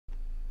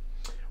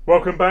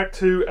Welcome back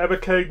to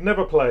Evercade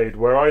Never Played,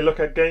 where I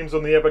look at games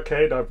on the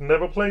Evercade I've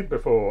never played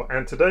before,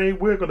 and today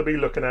we're going to be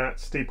looking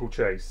at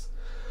Steeplechase.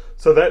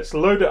 So let's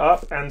load it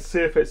up and see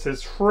if it's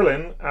as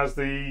thrilling as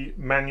the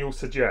manual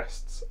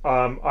suggests.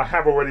 I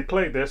have already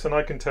played this and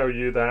I can tell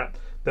you that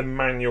the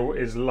manual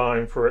is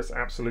lying for its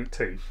absolute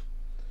teeth.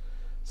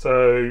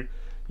 So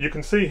you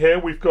can see here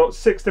we've got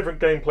 6 different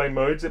gameplay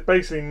modes. It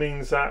basically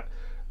means that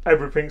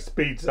everything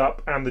speeds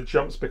up and the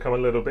jumps become a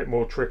little bit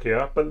more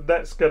trickier, but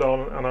let's get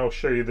on and I'll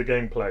show you the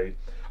gameplay.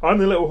 I'm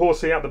the little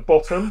horsey at the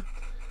bottom,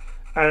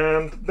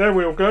 and there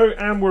we'll go,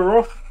 and we're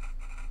off,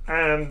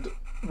 and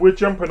we're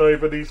jumping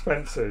over these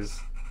fences.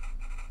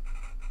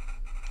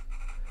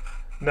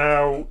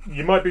 Now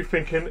you might be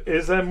thinking,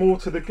 is there more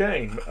to the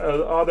game?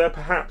 Are there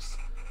perhaps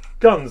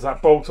guns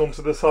that bolt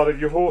onto the side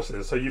of your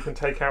horses so you can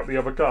take out the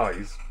other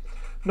guys?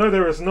 No,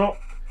 there is not.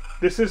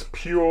 This is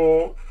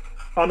pure,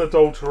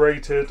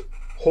 unadulterated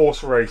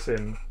horse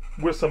racing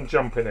with some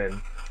jumping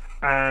in,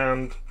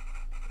 and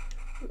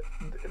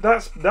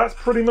that's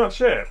pretty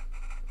much it.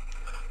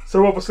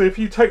 So obviously if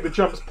you take the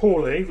jumps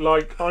poorly,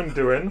 like I'm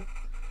doing,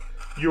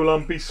 you'll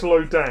be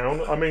slowed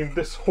down. I mean,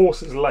 this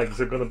horse's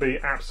legs are going to be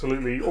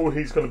absolutely, all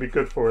he's going to be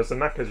good for is a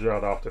knacker's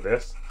yard after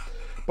this.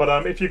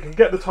 But if you can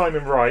get the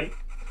timing right,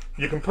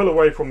 you can pull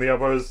away from the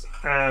others,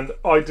 and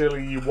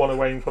ideally you want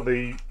to aim for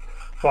the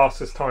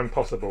fastest time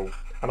possible.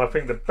 And I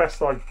think the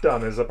best I've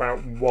done is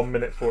about 1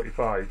 minute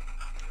 45.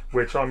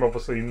 Which I'm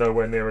obviously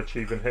nowhere near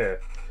achieving here.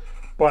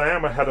 But I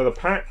am ahead of the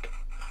pack,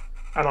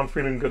 and I'm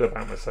feeling good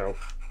about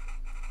myself.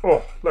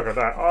 Oh, look at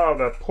that. Oh,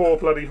 that poor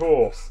bloody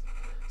horse.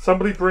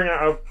 Somebody bring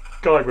out a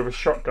guy with a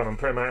shotgun and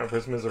put him out of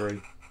his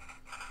misery.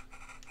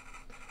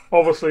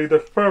 Obviously, the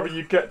further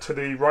you get to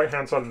the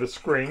right-hand side of the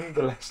screen,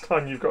 the less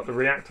time you've got to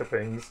react to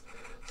things.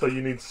 So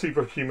you need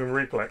superhuman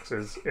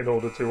reflexes in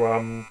order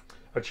to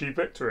achieve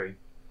victory.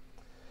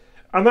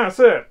 And that's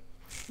it.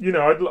 You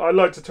know, I'd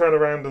like to turn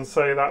around and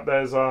say that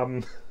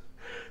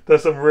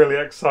there's some really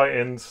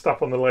exciting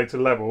stuff on the later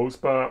levels,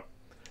 but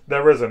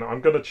there isn't. I'm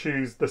going to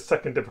choose the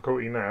second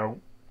difficulty now,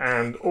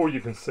 and all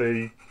you can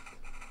see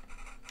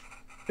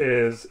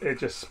is it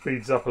just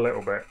speeds up a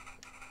little bit.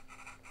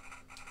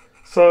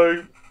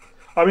 So,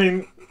 I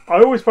mean,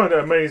 I always find it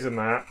amazing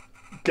that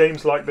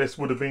games like this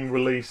would have been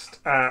released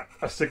at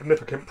a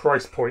significant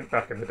price point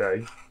back in the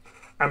day,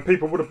 and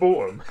people would have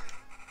bought them.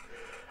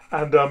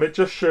 And it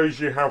just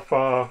shows you how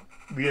far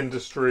the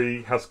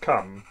industry has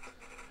come.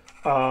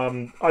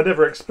 I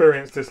never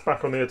experienced this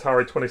back on the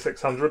Atari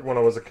 2600 when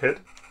I was a kid,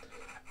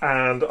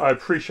 and I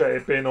appreciate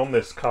it being on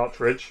this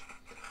cartridge,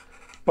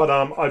 but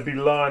I'd be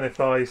lying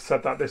if I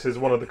said that this is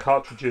one of the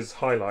cartridge's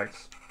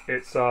highlights.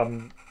 It's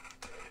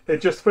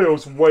it just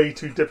feels way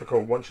too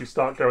difficult once you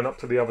start going up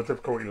to the other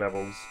difficulty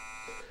levels,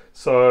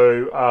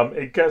 so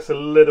it gets a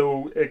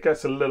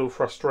little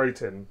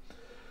frustrating.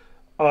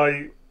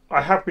 I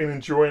have been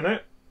enjoying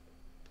it,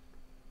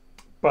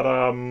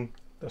 but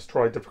let's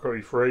try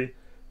difficulty 3.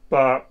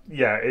 But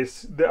yeah,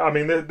 I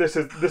mean, this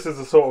is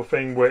the sort of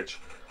thing which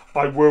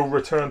I will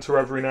return to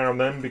every now and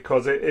then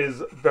because it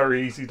is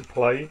very easy to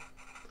play,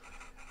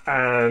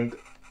 and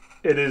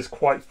it is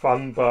quite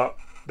fun. But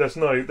there's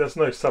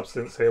no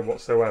substance here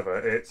whatsoever.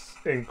 It's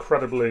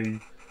incredibly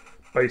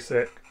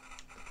basic,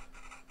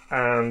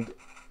 and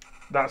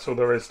that's all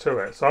there is to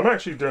it. So I'm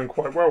actually doing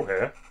quite well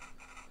here,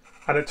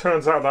 and it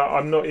turns out that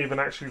I'm not even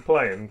actually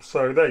playing.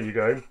 So there you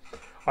go.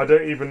 I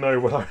don't even know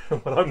when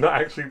I'm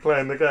not actually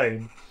playing the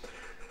game.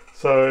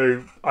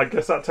 So I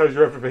guess that tells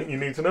you everything you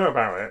need to know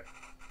about it.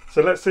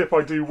 So let's see if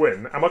I do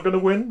win. Am I going to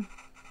win?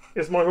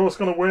 Is my horse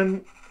going to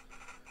win?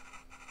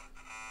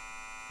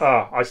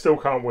 I still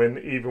can't win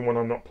even when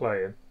I'm not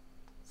playing.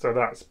 So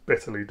that's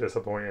bitterly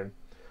disappointing.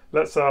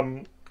 Let's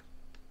go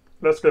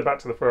back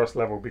to the first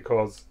level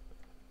because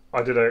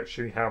I did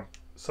actually have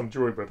some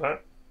joy with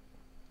that.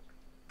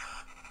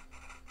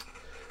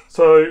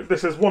 So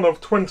this is one of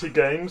 20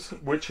 games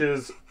which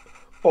is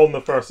on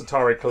the first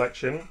Atari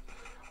Collection.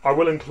 I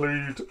will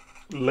include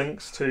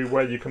links to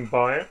where you can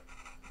buy it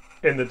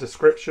in the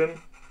description,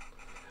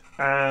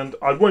 and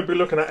I won't be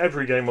looking at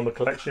every game on the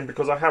collection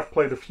because I have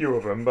played a few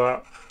of them,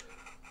 but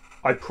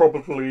I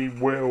probably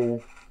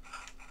will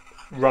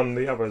run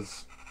the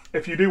others.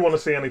 If you do want to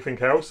see anything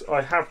else,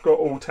 I have got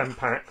all 10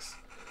 packs,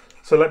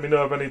 so let me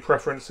know of any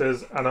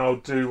preferences and I'll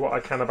do what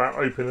I can about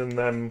opening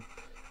them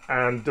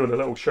and doing a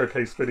little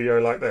showcase video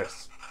like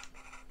this.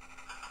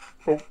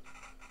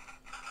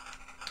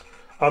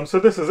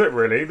 So this is it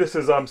really. This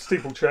is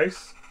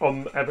Steeplechase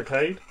on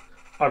Evercade.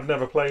 I've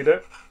never played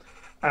it,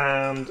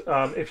 and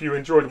if you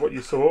enjoyed what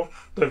you saw,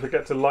 don't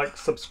forget to like,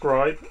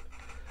 subscribe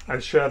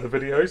and share the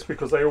videos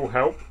because they all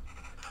help,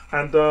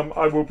 and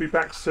I will be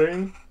back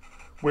soon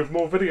with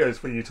more videos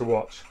for you to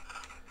watch.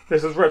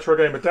 This is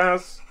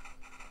RetroGamerDaz,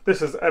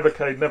 this is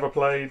Evercade Never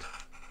Played,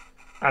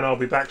 and I'll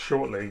be back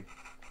shortly.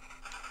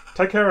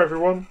 Take care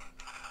everyone,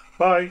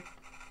 bye.